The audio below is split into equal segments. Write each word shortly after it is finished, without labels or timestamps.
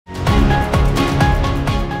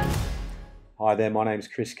Hi there, my name is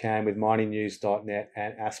Chris Cam with MiningNews.net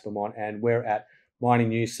and Aspermont, and we're at Mining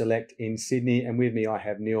News Select in Sydney. And with me, I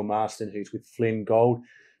have Neil Marston, who's with Flynn Gold.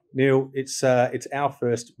 Neil, it's our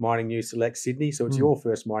first Mining News Select Sydney, so it's your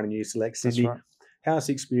first Mining News Select Sydney. That's right. How's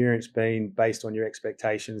the experience been based on your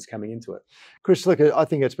expectations coming into it? Chris, look, I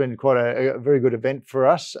think it's been quite a very good event for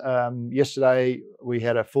us. Yesterday, we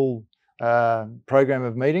had a full program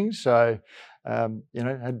of meetings, so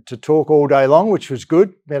had to talk all day long, which was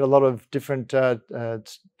good. Met a lot of different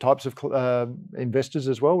types of investors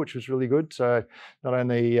as well, which was really good. So not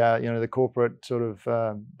only the corporate sort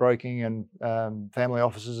of broking and family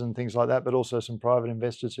offices and things like that, but also some private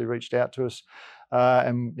investors who reached out to us,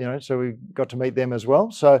 so we got to meet them as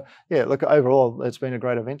well. So yeah, look, overall, it's been a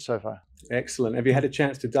great event so far. Excellent. Have you had a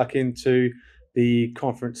chance to duck into the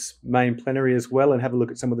conference main plenary as well and have a look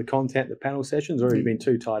at some of the content, the panel sessions, or have you been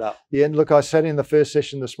too tied up? Yeah, and look, I sat in the first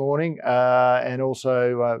session this morning and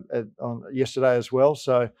also on yesterday as well.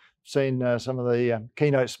 So seen some of the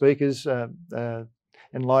keynote speakers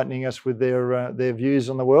enlightening us with their views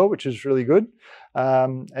on the world, which is really good.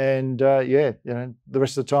 The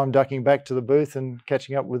rest of the time ducking back to the booth and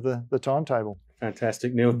catching up with the timetable.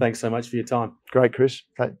 Fantastic. Neil, thanks so much for your time. Great, Chris.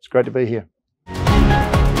 It's great to be here.